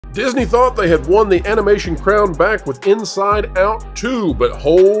Disney thought they had won the animation crown back with Inside Out 2, but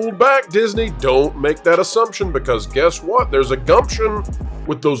hold back, Disney. Don't make that assumption, because guess what? There's a gumption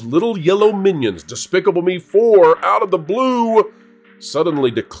with those little yellow minions. Despicable Me 4, out of the blue, suddenly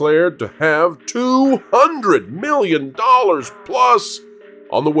declared to have $200 million plus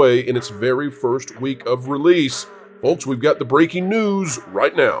on the way in its very first week of release. Folks, we've got the breaking news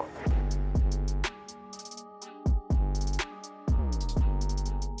right now.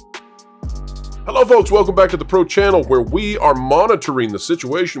 Hello folks, welcome back to the Pro Channel, where we are monitoring the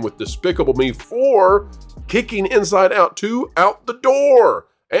situation with Despicable Me 4 kicking Inside Out 2 out the door,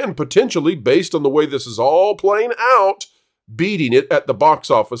 and potentially, based on the way this is all playing out, beating it at the box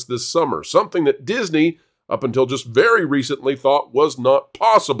office this summer, something that Disney, up until just very recently, thought was not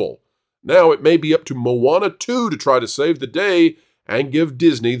possible. Now it may be up to Moana 2 to try to save the day and give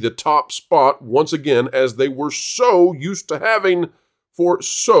Disney the top spot once again, as they were so used to having for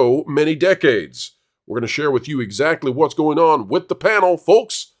so many decades. We're going to share with you exactly what's going on with the panel.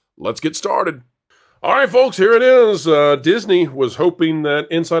 Folks, let's get started. All right, folks, here it is. Disney was hoping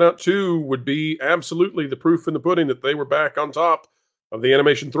that Inside Out 2 would be absolutely the proof in the pudding that they were back on top of the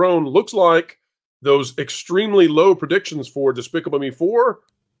animation throne. Looks like those extremely low predictions for Despicable Me 4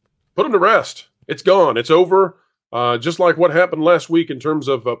 put them to rest. It's gone. It's over. Just like what happened last week in terms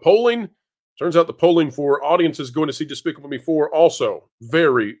of polling. Turns out the polling for audiences going to see Despicable Me 4 also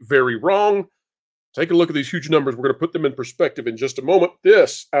very, very wrong. Take a look at these huge numbers. We're going to put them in perspective in just a moment.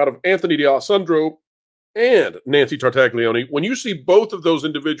 This out of Anthony D'Alessandro and Nancy Tartaglione. When you see both of those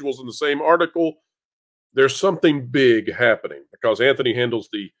individuals in the same article, there's something big happening, because Anthony handles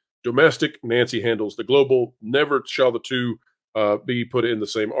the domestic, Nancy handles the global. Never shall the two be put in the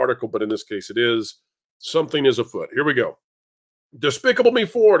same article, but in this case it is. Something is afoot. Here we go. Despicable Me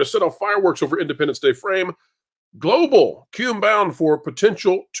 4 to set off fireworks over Independence Day frame. Global, cume bound for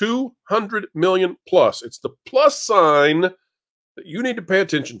potential 200 million plus. It's the plus sign that you need to pay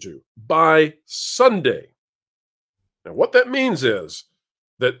attention to by Sunday. Now, what that means is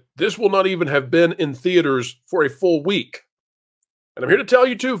that this will not even have been in theaters for a full week. And I'm here to tell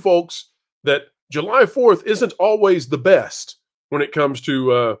you too, folks, that July 4th isn't always the best when it comes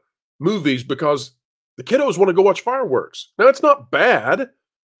to movies, because the kiddos want to go watch fireworks. Now, it's not bad,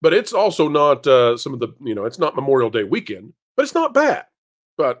 but it's also not it's not Memorial Day weekend, but it's not bad.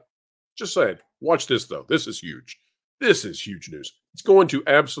 But just saying, watch this, though. This is huge. This is huge news. It's going to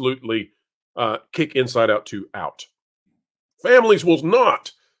absolutely kick Inside Out 2 out. Families will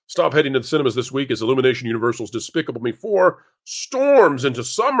not stop heading to the cinemas this week as Illumination Universal's Despicable Me 4 storms into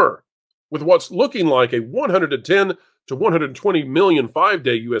summer with what's looking like a 110 to 120 million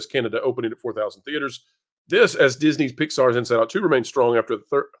 5-day U.S.-Canada opening at 4,000 theaters. This, as Disney's Pixar's Inside Out 2 remains strong after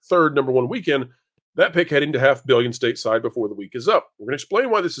the third #1 weekend, that pick heading to $500 million stateside before the week is up. We're going to explain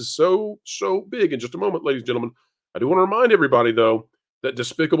why this is so big in just a moment, ladies and gentlemen. I do want to remind everybody, though, that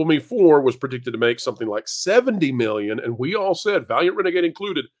Despicable Me 4 was predicted to make something like $70 million, and we all said, Valiant Renegade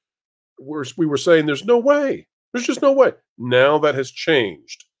included, we were saying there's no way. There's just no way. Now that has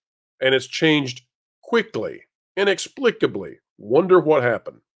changed, and it's changed quickly, inexplicably. Wonder what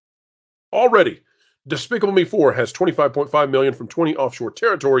happened. Already, Despicable Me 4 has $25.5 million from 20 offshore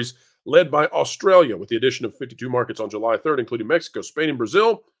territories, led by Australia, with the addition of 52 markets on July 3rd, including Mexico, Spain, and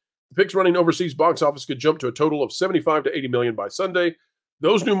Brazil. The picks running overseas box office could jump to a total of 75 to 80 million by Sunday.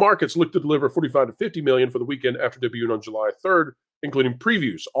 Those new markets look to deliver 45 to 50 million for the weekend after debuting on July 3rd, including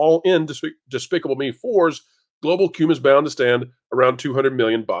previews. All in, Despicable Me 4's global cume is bound to stand around 200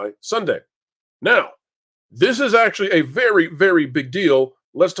 million by Sunday. Now, this is actually a very, very big deal.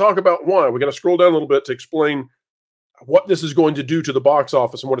 Let's talk about why. We got to scroll down a little bit to explain what this is going to do to the box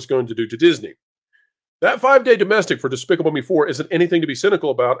office and what it's going to do to Disney. That 5-day domestic for Despicable Me 4 isn't anything to be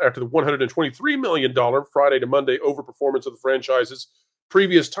cynical about after the $123 million Friday to Monday overperformance of the franchise's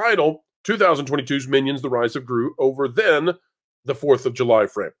previous title, 2022's Minions: The Rise of Gru, over then the 4th of July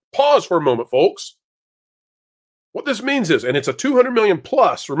frame. Pause for a moment, folks. What this means is, and it's a 200 million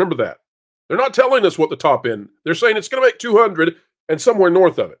plus, remember that. They're not telling us what the top end. They're saying it's going to make 200 and somewhere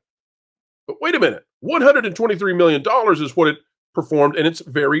north of it. But wait a minute. $123 million is what it performed in its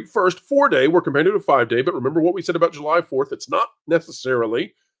very first 4-day. We're comparing it to a 5-day, but remember what we said about July 4th. It's not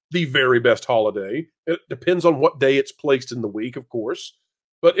necessarily the very best holiday. It depends on what day it's placed in the week, of course.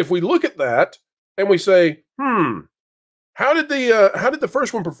 But if we look at that and we say, how did the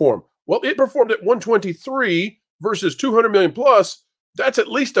first one perform? Well, it performed at 123 versus 200 million plus. That's at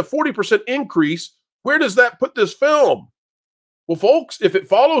least a 40% increase. Where does that put this film? Well, folks, if it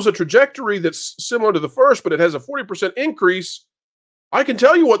follows a trajectory that's similar to the first, but it has a 40% increase, I can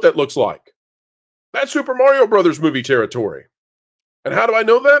tell you what that looks like. That's Super Mario Brothers movie territory. And how do I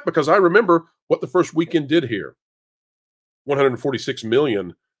know that? Because I remember what the first weekend did here. 146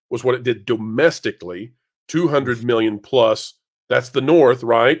 million was what it did domestically, 200 million plus. That's the North,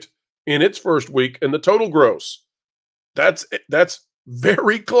 right? In its first week, and the total gross. That's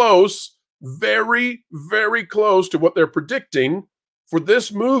very close, very, very close to what they're predicting for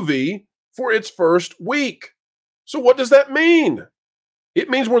this movie for its first week. So what does that mean? It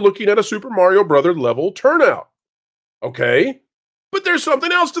means we're looking at a Super Mario Brothers level turnout. Okay? But there's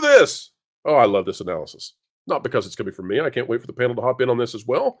something else to this. Oh, I love this analysis. Not because it's coming from me. I can't wait for the panel to hop in on this as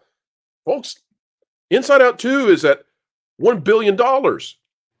well. Folks, Inside Out 2 is at $1 billion.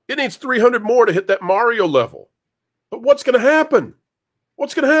 It needs 300 more to hit that Mario level. But what's going to happen?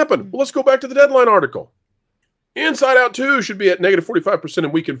 What's going to happen? Well, let's go back to the Deadline article. Inside Out 2 should be at negative 45%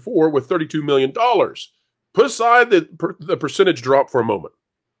 in weekend 4 with $32 million. Put aside the percentage drop for a moment.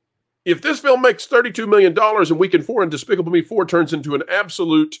 If this film makes $32 million in weekend 4 and Despicable Me 4 turns into an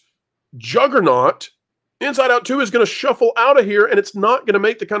absolute juggernaut, Inside Out 2 is going to shuffle out of here, and it's not going to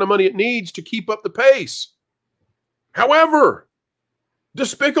make the kind of money it needs to keep up the pace. However,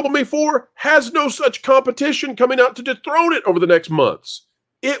 Despicable Me 4 has no such competition coming out to dethrone it over the next months.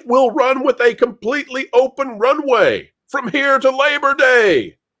 It will run with a completely open runway from here to Labor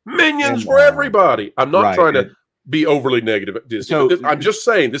Day. Minions for everybody. I'm not trying to be overly negative at Disney. So, I'm just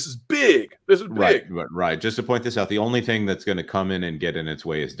saying this is big. This is big. Right. Just to point this out, the only thing that's going to come in and get in its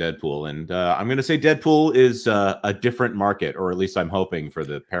way is Deadpool. And I'm going to say Deadpool is a different market, or at least I'm hoping for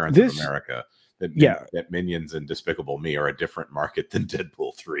the parents of America. That Minions and Despicable Me are a different market than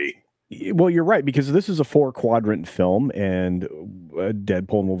Deadpool 3. Well, you're right, because this is a 4-quadrant film, and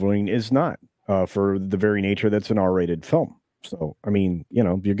Deadpool and Wolverine is not, for the very nature that's an R-rated film. So, I mean, you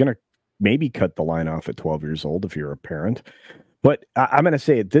know, you're going to maybe cut the line off at 12 years old if you're a parent. But I'm going to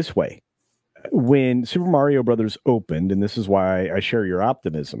say it this way. When Super Mario Brothers opened, and this is why I share your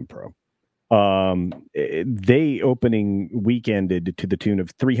optimism, Pro, they opening weekended to the tune of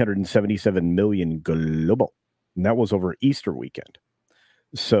 377 million global, and that was over Easter weekend.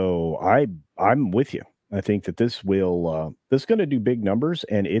 So I'm with you. I think that this will this is going to do big numbers,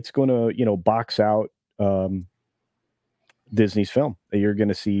 and it's going to, you know, box out Disney's film. You're going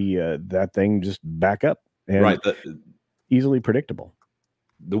to see that thing just back up, and easily predictable.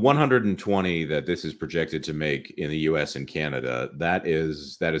 The 120 that this is projected to make in the US and Canada, that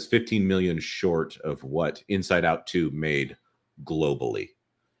is 15 million short of what Inside Out 2 made globally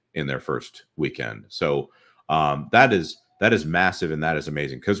in their first weekend. So that is massive, and that is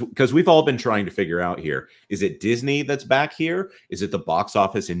amazing, because we've all been trying to figure out here, is it Disney that's back here? Is it the box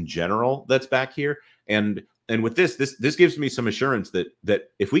office in general that's back here? And with this gives me some assurance that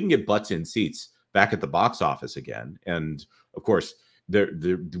if we can get butts in seats back at the box office again, and of course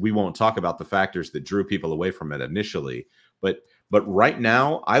we won't talk about the factors that drew people away from it initially, but right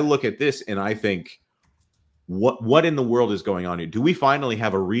now I look at this and I think, what in the world is going on here? Do we finally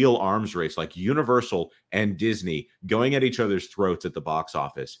have a real arms race like Universal and Disney going at each other's throats at the box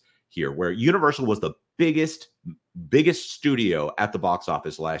office here, where Universal was the biggest studio at the box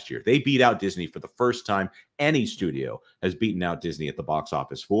office last year? They beat out Disney for the first time any studio has beaten out Disney at the box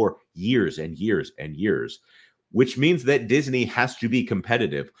office for years and years and years, which means that Disney has to be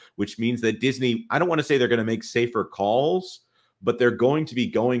competitive, which means that Disney, I don't want to say they're going to make safer calls, but they're going to be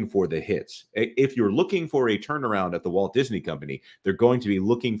going for the hits. If you're looking for a turnaround at the Walt Disney Company, they're going to be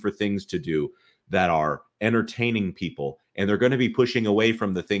looking for things to do that are entertaining people, and they're going to be pushing away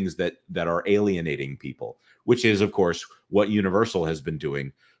from the things that are alienating people, which is, of course, what Universal has been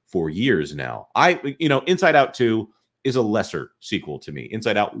doing for years now. Inside Out 2 is a lesser sequel to me.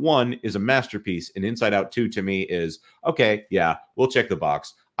 Inside Out 1 is a masterpiece, and Inside Out 2 to me is, okay, yeah, we'll check the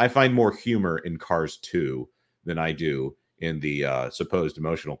box. I find more humor in Cars 2 than I do in the supposed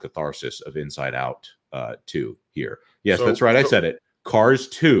emotional catharsis of Inside Out 2 here. Yes, that's right. I said it. Cars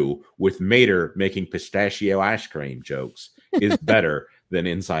 2 with Mater making pistachio ice cream jokes is better than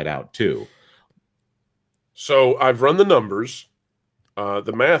Inside Out 2. So I've run the numbers.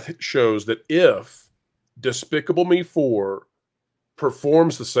 The math shows that if Despicable Me 4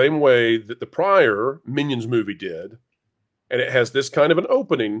 performs the same way that the prior Minions movie did, and it has this kind of an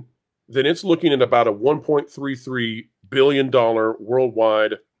opening, then it's looking at about a $1.33 billion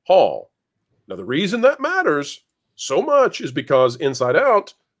worldwide haul. Now, the reason that matters so much is because Inside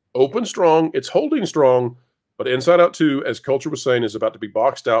Out opened strong, it's holding strong, but Inside Out 2, as Culture was saying, is about to be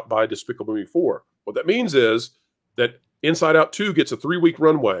boxed out by Despicable Me 4. What that means is that Inside Out 2 gets a 3-week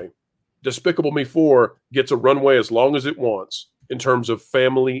runway. Despicable Me 4 gets a runway as long as it wants in terms of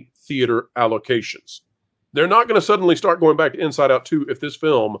family theater allocations. They're not going to suddenly start going back to Inside Out 2 if this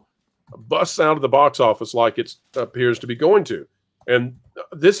film busts out of the box office like it appears to be going to. And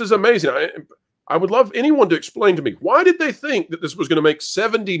this is amazing. I would love anyone to explain to me, why did they think that this was going to make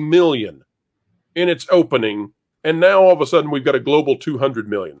 70 million in its opening, and now all of a sudden we've got a global 200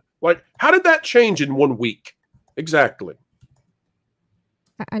 million? Like, how did that change in 1 week? Exactly.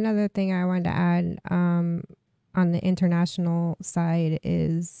 Another thing I wanted to add on the international side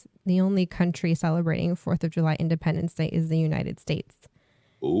is the only country celebrating 4th of July Independence Day is the United States.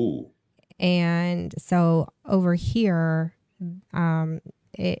 Ooh. And so over here,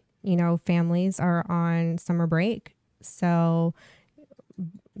 families are on summer break, so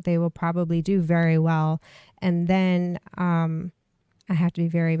they will probably do very well. And then I have to be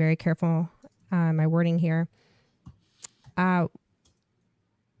very, very careful my wording here. I'm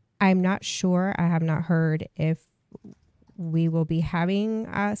not sure. I have not heard if we will be having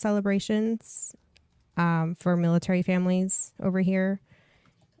celebrations for military families over here.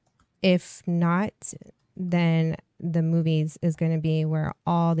 If not, then the movies is going to be where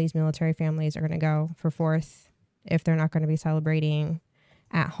all these military families are going to go for 4th if they're not going to be celebrating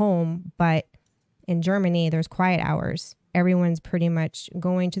at home. But in Germany, there's quiet hours. Everyone's pretty much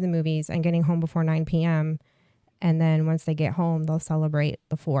going to the movies and getting home before 9 p.m. And then once they get home, they'll celebrate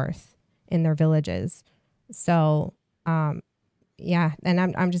the 4th in their villages. So, yeah. And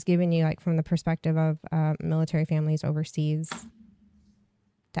I'm just giving you, like, from the perspective of military families overseas,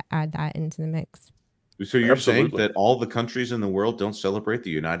 to add that into the mix. So you're Absolutely. saying that all the countries in the world don't celebrate the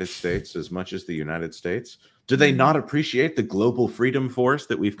United States as much as the United States? Do they not appreciate the global freedom force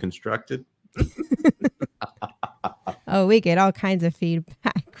that we've constructed? Oh, we get all kinds of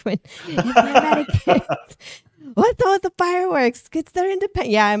feedback when Americans. What's with the fireworks? It's their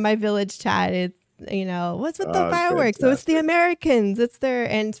independent. Yeah, in my village chat, it's, what's with the fireworks? Fantastic. So it's the Americans. It's their,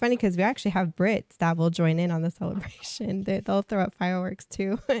 and it's funny because we actually have Brits that will join in on the celebration. They'll throw up fireworks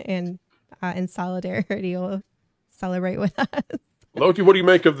too, and in solidarity will celebrate with us. Loki, what do you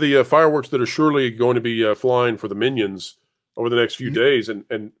make of the fireworks that are surely going to be flying for the Minions over the next few days?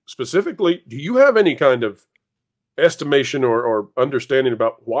 And specifically, do you have any kind of estimation or understanding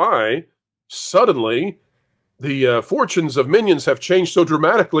about why suddenly the fortunes of Minions have changed so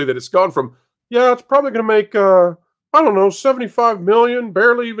dramatically that it's gone from, yeah, it's probably going to make, I don't know, 75 million,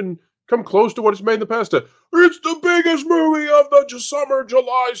 barely even come close to what it's made in the past, to, it's the biggest movie of the summer,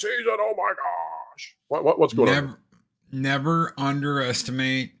 July season. Oh my gosh. What's going on? Never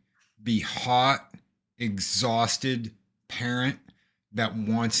underestimate the hot, exhausted parent that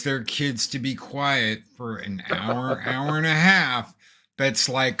wants their kids to be quiet for an hour, hour and a half. That's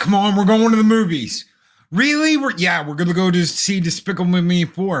like, come on, we're going to the movies. Really? We're going to go to see Despicable Me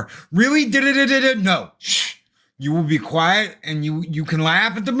 4. Really? No. Shh. You will be quiet and you can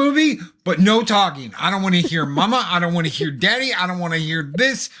laugh at the movie, but no talking. I don't want to hear mama. I don't want to hear daddy. I don't want to hear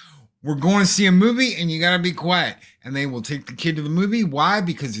this. We're going to see a movie and you got to be quiet. And they will take the kid to the movie. Why?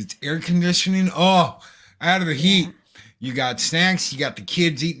 Because it's air conditioning. Oh, out of the heat. You got snacks. You got the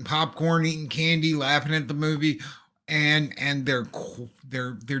kids eating popcorn, eating candy, laughing at the movie. And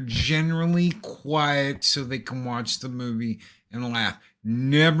they're generally quiet so they can watch the movie and laugh.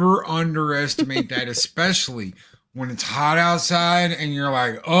 Never underestimate that, especially when it's hot outside and you're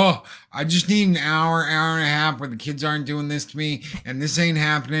like, oh, I just need an hour, hour and a half where the kids aren't doing this to me and this ain't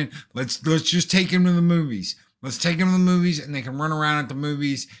happening. Let's just take them to the movies. Let's take them to the movies and they can run around at the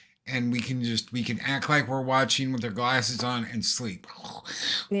movies and we can act like we're watching with their glasses on and sleep.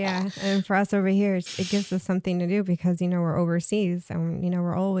 Yeah, and for us over here, it gives us something to do because, we're overseas and,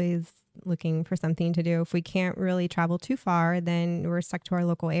 we're always looking for something to do. If we can't really travel too far, then we're stuck to our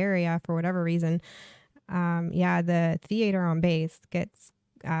local area for whatever reason. The theater on base gets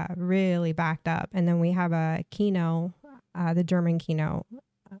really backed up. And then we have a Kino, the German Kino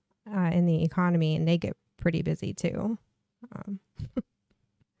in the economy, and they get pretty busy too.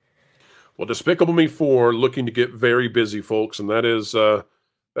 Well, Despicable Me 4 looking to get very busy, folks, and that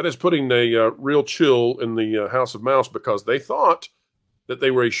is putting a real chill in the House of Mouse, because they thought that they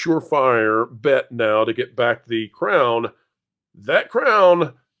were a surefire bet now to get back the crown. That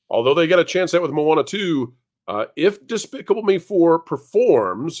crown, although they got a chance at with Moana 2, if Despicable Me 4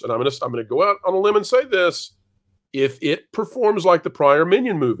 performs, and I'm gonna go out on a limb and say this, if it performs like the prior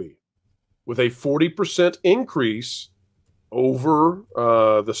Minion movie, with a 40% increase over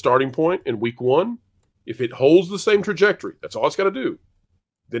the starting point in week 1, if it holds the same trajectory, that's all it's got to do,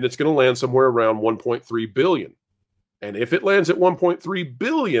 then it's going to land somewhere around 1.3 billion. And if it lands at 1.3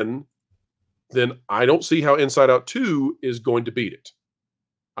 billion, then I don't see how Inside Out 2 is going to beat it.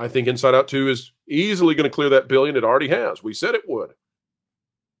 I think Inside Out 2 is easily going to clear that billion. It already has. We said it would.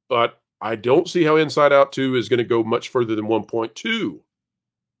 But I don't see how Inside Out 2 is going to go much further than 1.2.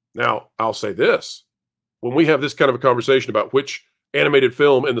 Now, I'll say this. When we have this kind of a conversation about which animated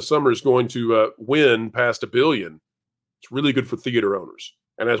film in the summer is going to win past $1 billion, it's really good for theater owners.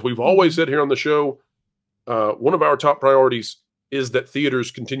 And as we've always said here on the show, one of our top priorities is that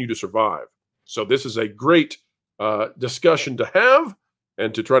theaters continue to survive. So this is a great discussion to have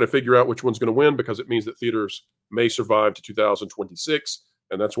and to try to figure out which one's going to win, because it means that theaters may survive to 2026.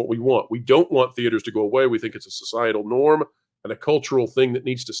 And that's what we want. We don't want theaters to go away. We think it's a societal norm and a cultural thing that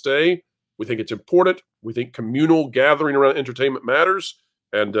needs to stay. We think it's important. We think communal gathering around entertainment matters.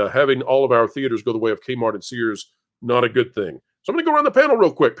 And having all of our theaters go the way of Kmart and Sears, not a good thing. So I'm going to go around the panel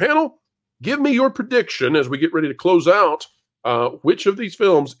real quick. Panel, give me your prediction as we get ready to close out. Which of these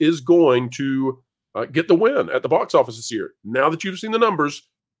films is going to get the win at the box office this year? Now that you've seen the numbers,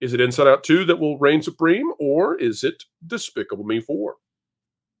 is it Inside Out 2 that will reign supreme, or is it Despicable Me 4?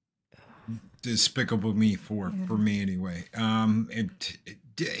 Despicable Me 4 for me anyway.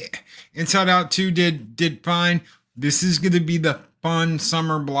 Inside Out 2 did fine. This is going to be the fun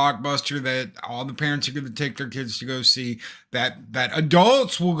summer blockbuster that all the parents are going to take their kids to go see. That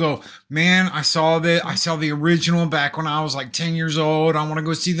adults will go, man, I saw the original back when I was like 10 years old. I want to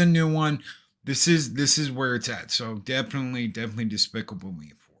go see the new one. This is where it's at. So definitely Despicable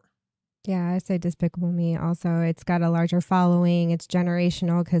Me 4. Yeah, I say Despicable Me also. It's got a larger following. It's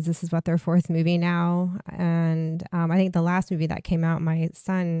generational because this is what their fourth movie now. And I think the last movie that came out, my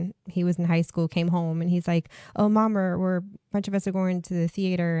son, he was in high school, came home, and he's like, oh, Mom, we're a bunch of us are going to the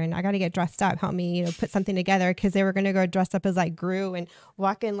theater, and I got to get dressed up. Help me, put something together, because they were going to go dressed up as like Gru and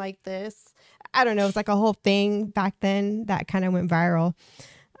walking like this. I don't know. It's like a whole thing back then that kind of went viral.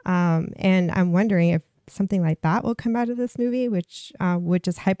 And I'm wondering if something like that will come out of this movie, which would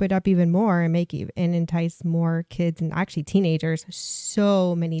just hype it up even more and and entice more kids and actually teenagers.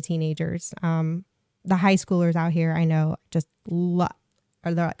 So many teenagers. The high schoolers out here, I know, just they're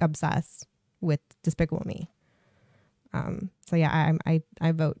like obsessed with Despicable Me. So yeah, I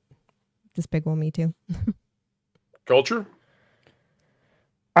vote Despicable Me too. Culture?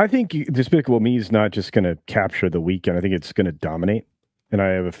 I think Despicable Me is not just going to capture the weekend. I think it's going to dominate. And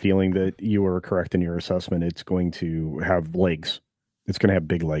I have a feeling that you were correct in your assessment. It's going to have legs. It's going to have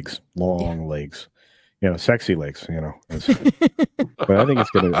big legs, long legs, sexy legs, But I think it's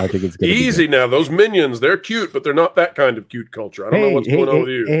going to easy now. Those minions, they're cute, but they're not that kind of cute culture. I don't know what's going on with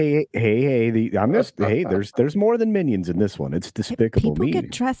you. There's more than minions in this one. It's Despicable Me. People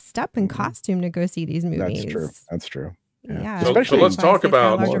get dressed up in costume to go see these movies. That's true. Yeah. So let's talk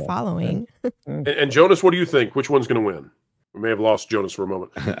about larger following. And Jonas, what do you think? Which one's going to win? We may have lost Jonas for a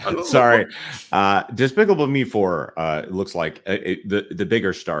moment. Sorry. Despicable Me 4 looks like the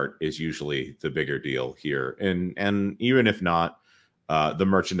bigger start is usually the bigger deal here. And even if not, the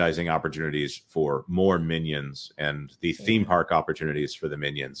merchandising opportunities for more Minions and the theme park opportunities for the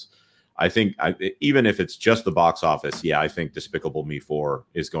Minions, I think even if it's just the box office, I think Despicable Me 4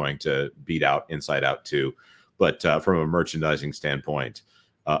 is going to beat out Inside Out 2. But from a merchandising standpoint,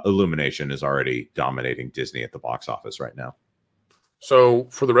 Illumination is already dominating Disney at the box office right now. So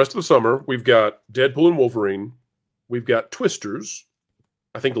for the rest of the summer, we've got Deadpool and Wolverine. We've got Twisters.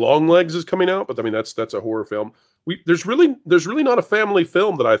 I think Longlegs is coming out, but I mean that's a horror film. There's really not a family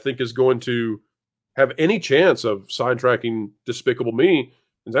film that I think is going to have any chance of sidetracking Despicable Me.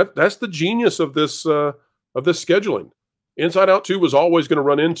 And that's the genius of this scheduling. Inside Out 2 was always going to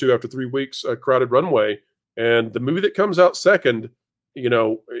run into, after 3 weeks, a crowded runway, and the movie that comes out second,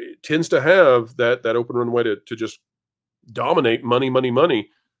 it tends to have that open runway to just dominate money.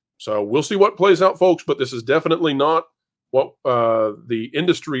 So we'll see what plays out, folks, but this is definitely not what the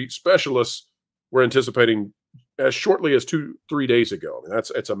industry specialists were anticipating as shortly as 2-3 days ago. I mean,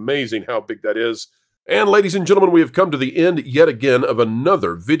 it's amazing how big that is. And ladies and gentlemen, we have come to the end yet again of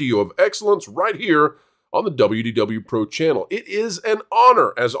another video of excellence right here on the WDW Pro Channel. It is an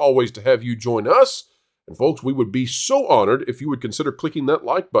honor, as always, to have you join us. And folks, we would be so honored if you would consider clicking that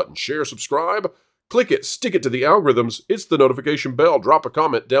like button, share, subscribe, click it, stick it to the algorithms, it's the notification bell, drop a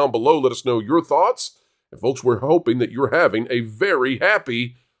comment down below, let us know your thoughts. And folks, we're hoping that you're having a very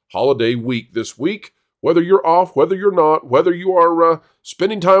happy holiday week this week. Whether you're off, whether you're not, whether you are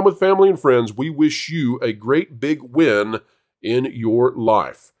spending time with family and friends, we wish you a great big win in your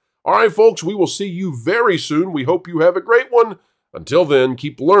life. All right, folks, we will see you very soon. We hope you have a great one. Until then,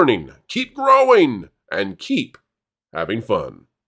 keep learning, keep growing, and keep having fun.